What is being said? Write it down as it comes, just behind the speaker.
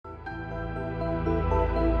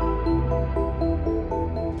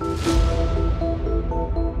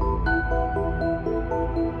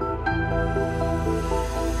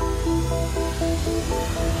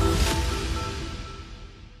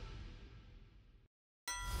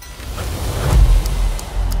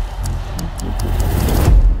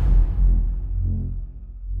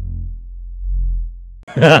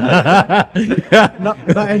Not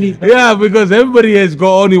any. Yeah, because everybody has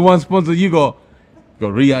got only one sponsor. You got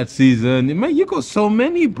RIYADH season. Man, you got so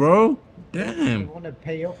many, bro. They Damn. want to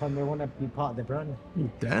pay up and they want to be part of the brand.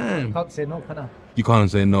 Damn. Can't say no, can I? You can't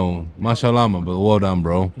say no. Mashallah, man, but well done,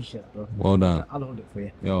 bro. Appreciate it, bro. Well done. I'll hold it for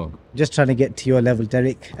you. Yo. Just trying to get to your level,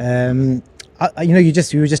 Derek. You know, you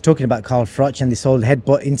were just talking about Carl Froch and this whole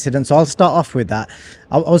headbutt incident. So I'll start off with that.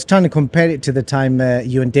 I was trying to compare it to the time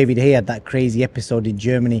you and David Hay had that crazy episode in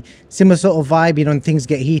Germany. Similar sort of vibe, you know, when things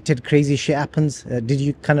get heated, crazy shit happens. Did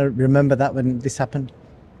you kind of remember that when this happened?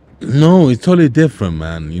 No, it's totally different,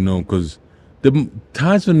 man. You know, because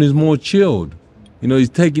Tyson is more chilled. You know,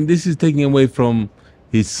 this is taking away from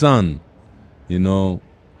his son. You know,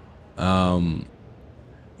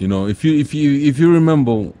 if you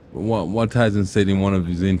remember what Tyson said in one of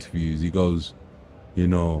his interviews, he goes, you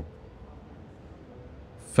know,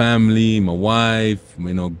 family, my wife,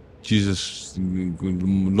 you know, Jesus,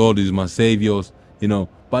 Lord is my savior, you know,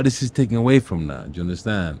 but this is taken away from that. Do you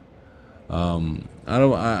understand?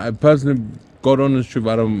 I personally, God honest truth,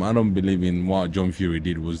 I don't believe in what John Fury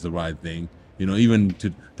did was the right thing. You know, even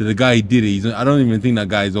to the guy he did it, I don't even think that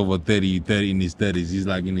guy is over 30 in his 30s. He's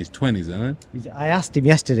like in his 20s, isn't it? I asked him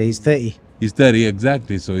yesterday, he's 30. He's 30,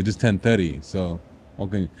 exactly. So he just turned 30. So,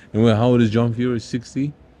 okay. And how old is John Fury?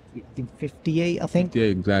 60? I think 58, I think. Yeah,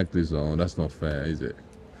 exactly. So that's not fair, is it?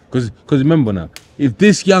 Because remember now, if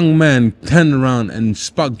this young man turned around and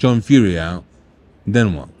sparked John Fury out,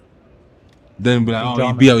 then what? Then be like,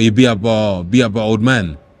 oh, he be up an old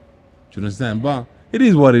man. Do you understand? But it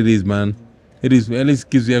is what it is, man. It is, at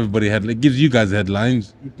least gives everybody it gives you guys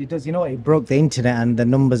headlines. It does, you know, it broke the internet and the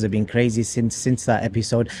numbers have been crazy since that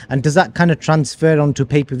episode. And does that kind of transfer onto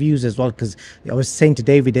pay-per-views as well? Because I was saying to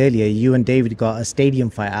David earlier, you and David got a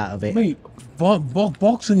stadium fight out of it. Mate,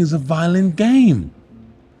 boxing is a violent game.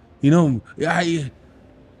 You know,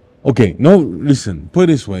 okay, no, listen, put it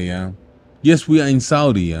this way, yeah. Yes, we are in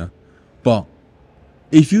Saudi, yeah, but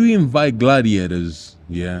if you invite gladiators,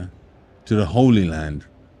 yeah, to the Holy Land,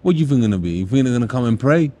 what you think gonna be? You think they're gonna come and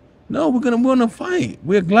pray? No, we're gonna fight.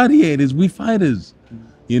 We're gladiators. We fighters.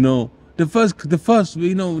 You know, the first.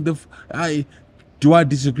 You know, do I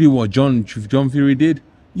disagree with what John Fury did?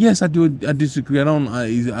 Yes, I do. I disagree. I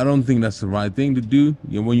don't think that's the right thing to do.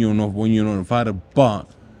 When you're not a fighter. But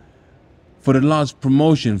for the last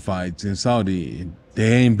promotion fights in Saudi,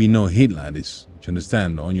 there ain't been no hit like this. Do you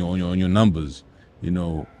understand? On your numbers. You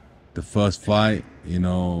know, the first fight. You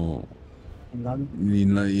know, in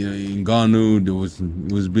Ngannou, it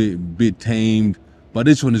was a bit tamed, but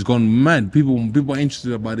this one has gone mad. People are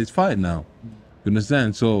interested about this fight now. You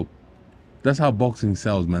understand? So that's how boxing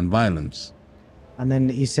sells, man. Violence. And then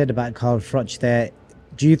you said about Carl Froch there.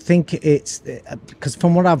 Do you think it's because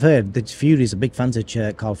from what I've heard, the Fury's are big fans of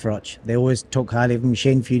Carl Froch. They always talk highly of him.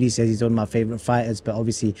 Shane Fury says he's one of my favorite fighters, but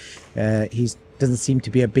obviously he doesn't seem to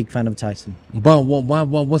be a big fan of Tyson. But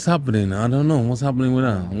what's happening? I don't know. What's happening with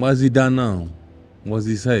that? What has he done now? What's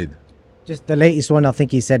he said? Just the latest one, I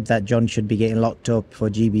think he said that John should be getting locked up for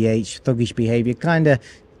GBH, thuggish behaviour, kind of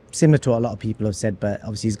similar to what a lot of people have said, but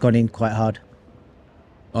obviously he's gone in quite hard.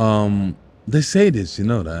 They say this, you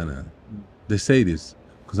know that, innit? They say this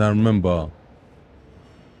because I remember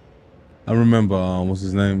what's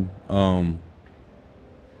his name?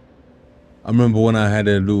 I remember when I had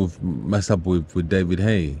a little mess up with David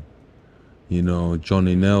Hay, you know,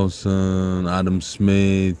 Johnny Nelson, Adam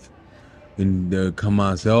Smith, and they come out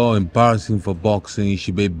and say, oh, embarrassing for boxing, he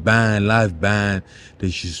should be banned, life banned, they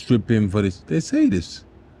should strip him for this. They say this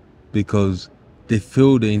because they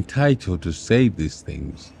feel they're entitled to say these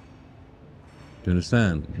things. Do you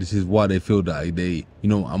understand? This is why they feel that you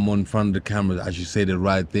know, I'm on front of the camera, I should say the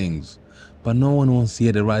right things. But no one wants to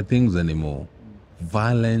hear the right things anymore.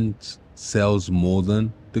 Violence sells more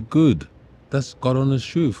than the good. That's God honest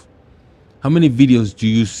truth. How many videos do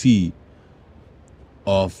you see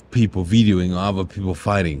of people videoing other people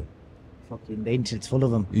fighting? Fucking the internet's full of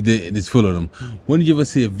them. It's full of them. When did you ever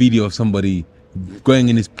see a video of somebody going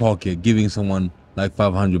in his pocket, giving someone like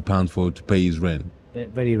 £500 to pay his rent?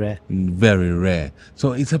 Very rare. Very rare.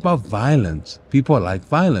 So it's about violence. People like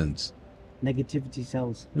violence. Negativity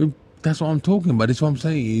sells. That's what I'm talking about. That's what I'm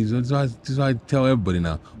saying. That's why I tell everybody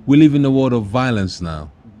now. We live in a world of violence now.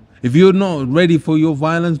 If you're not ready for your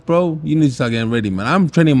violence, bro, you need to start getting ready, man. I'm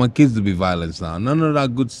training my kids to be violent now. None of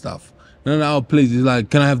that good stuff. None of that, oh, please, it's like,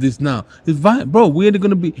 can I have this now? It's bro, we're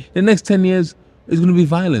going to be, the next 10 years, it's going to be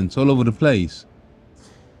violence all over the place.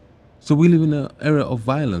 So we live in an era of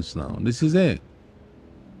violence now. This is it.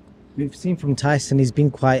 We've seen from Tyson, he's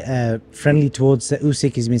been quite friendly towards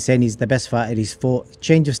USYK. He's been saying he's the best fighter he's fought.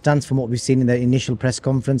 Change of stance from what we've seen in the initial press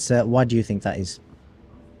conference. Why do you think that is?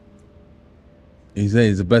 He said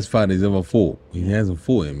he's the best fighter he's ever fought. He hasn't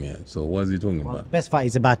fought him yet. So what is he talking Well, about? best fight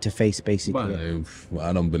he's about to face, basically. But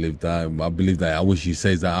I don't believe that. I believe that. I wish he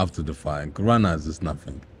says that after the fight. Right now, it's just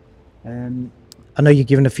nothing. I know you've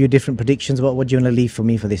given a few different predictions, but what do you want to leave for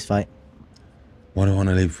me for this fight? What do I want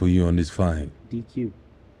to leave for you on this fight? DQ. You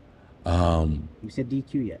said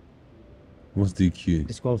DQ yet? What's DQ?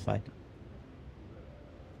 Disqualified.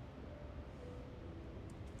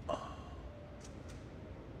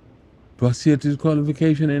 Do I see a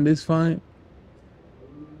disqualification in this fight?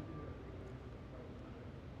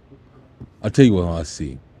 I'll tell you what I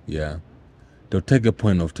see. Yeah. They'll take a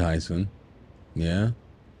point of TYSON. Yeah.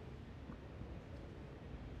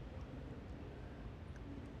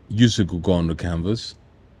 USYK will go on the canvas.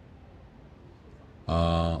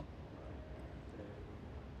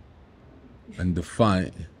 And the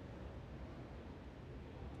fight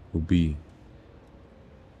will be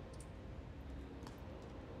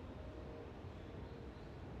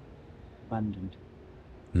Abandoned.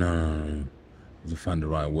 no. I have to find the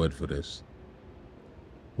right word for this.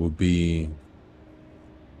 Will be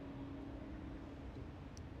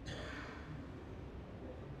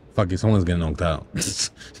fuck it, someone's getting knocked out.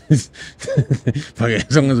 Fuck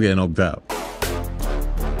it, someone's getting knocked out.